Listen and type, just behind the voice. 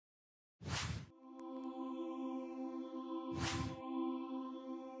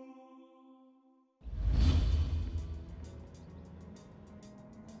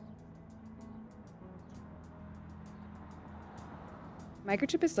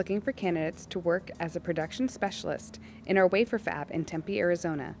Microchip is looking for candidates to work as a production specialist in our Wafer Fab in Tempe,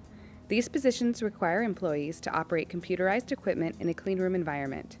 Arizona. These positions require employees to operate computerized equipment in a cleanroom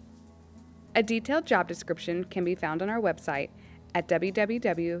environment. A detailed job description can be found on our website at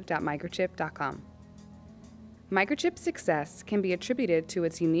www.microchip.com. Microchip's success can be attributed to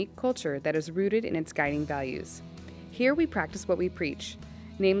its unique culture that is rooted in its guiding values. Here we practice what we preach,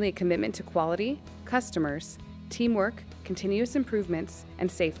 namely a commitment to quality, customers, teamwork, continuous improvements, and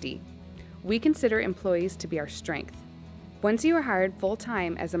safety. We consider employees to be our strength. Once you are hired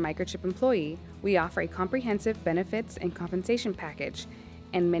full-time as a Microchip employee, we offer a comprehensive benefits and compensation package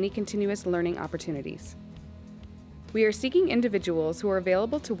and many continuous learning opportunities. We are seeking individuals who are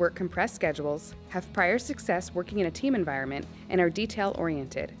available to work compressed schedules, have prior success working in a team environment, and are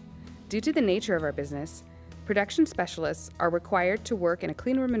detail-oriented. Due to the nature of our business, production specialists are required to work in a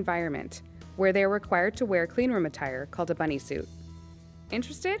cleanroom environment, where they are required to wear cleanroom attire called a bunny suit.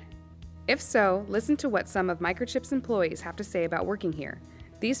 Interested? If so, listen to what some of Microchip's employees have to say about working here.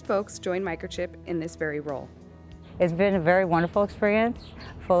 These folks join Microchip in this very role. It's been a very wonderful experience,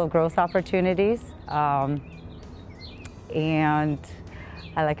 full of growth opportunities, and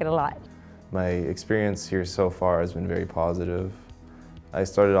I like it a lot. My experience here so far has been very positive. I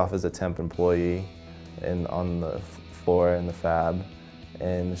started off as a temp employee on the floor in the fab,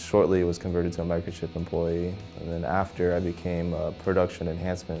 and shortly was converted to a Microchip employee. And then after, I became a production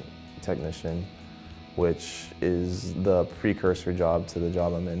enhancement technician, which is the precursor job to the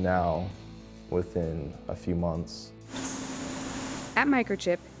job I'm in now within a few months. At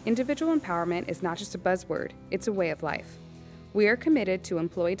Microchip, individual empowerment is not just a buzzword, it's a way of life. We are committed to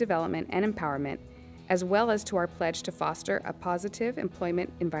employee development and empowerment, as well as to our pledge to foster a positive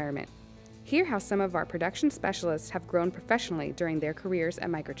employment environment. Hear how some of our production specialists have grown professionally during their careers at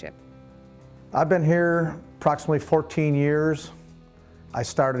Microchip. I've been here approximately 14 years. I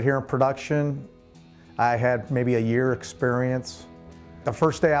started here in production. I had maybe a year experience. The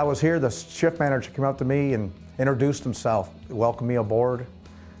first day I was here, the shift manager came up to me and introduced himself, welcomed me aboard.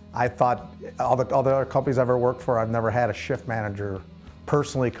 I thought all the other companies I've ever worked for, I've never had a shift manager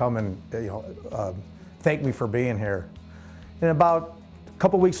personally come and thank me for being here. And about a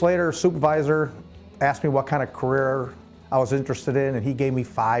couple weeks later, a supervisor asked me what kind of career I was interested in, and he gave me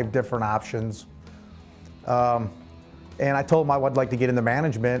 5 different options. And I told him I would like to get into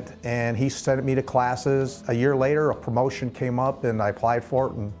management, and he sent me to classes. A year later, a promotion came up, and I applied for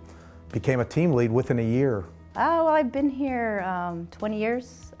it and became a team lead within a year. Well, I've been here 20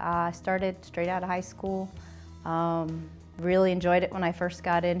 years. I started straight out of high school. Really enjoyed it when I first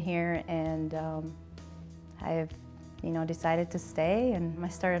got in here, and I've decided to stay. And I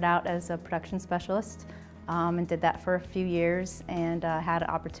started out as a production specialist and did that for a few years, and had an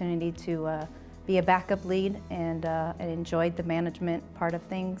opportunity to be a backup lead, and enjoyed the management part of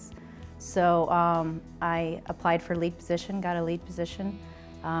things. So I applied for a lead position, got a lead position,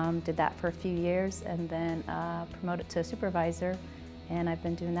 did that for a few years, and then promoted to a supervisor, and I've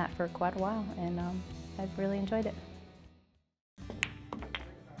been doing that for quite a while, and I've really enjoyed it.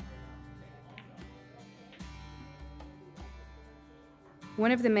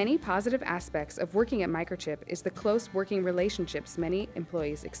 One of the many positive aspects of working at Microchip is the close working relationships many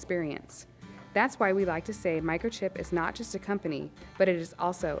employees experience. That's why we like to say Microchip is not just a company, but it is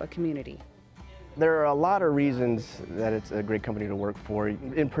also a community. There are a lot of reasons that it's a great company to work for.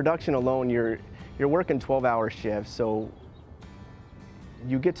 In production alone, you're working 12-hour shifts, so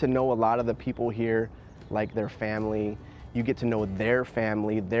you get to know a lot of the people here, like their family. You get to know their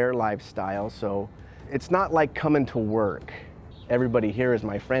family, their lifestyle, so it's not like coming to work. Everybody here is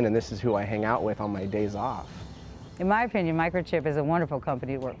my friend, and this is who I hang out with on my days off. In my opinion, Microchip is a wonderful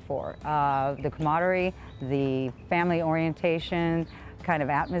company to work for. The camaraderie, the family orientation, kind of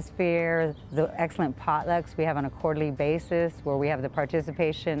atmosphere, the excellent potlucks we have on a quarterly basis, where we have the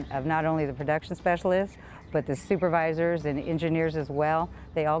participation of not only the production specialists, but the supervisors and engineers as well.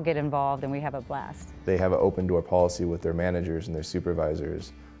 They all get involved, and we have a blast. They have an open door policy with their managers and their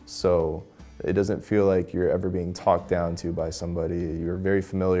supervisors, so it doesn't feel like you're ever being talked down to by somebody. You're very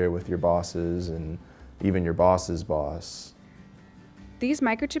familiar with your bosses and even your boss's boss. These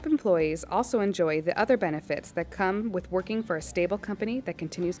Microchip employees also enjoy the other benefits that come with working for a stable company that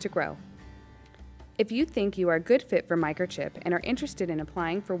continues to grow. If you think you are a good fit for Microchip and are interested in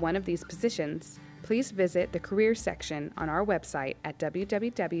applying for one of these positions, please visit the careers section on our website at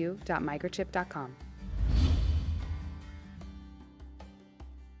www.microchip.com.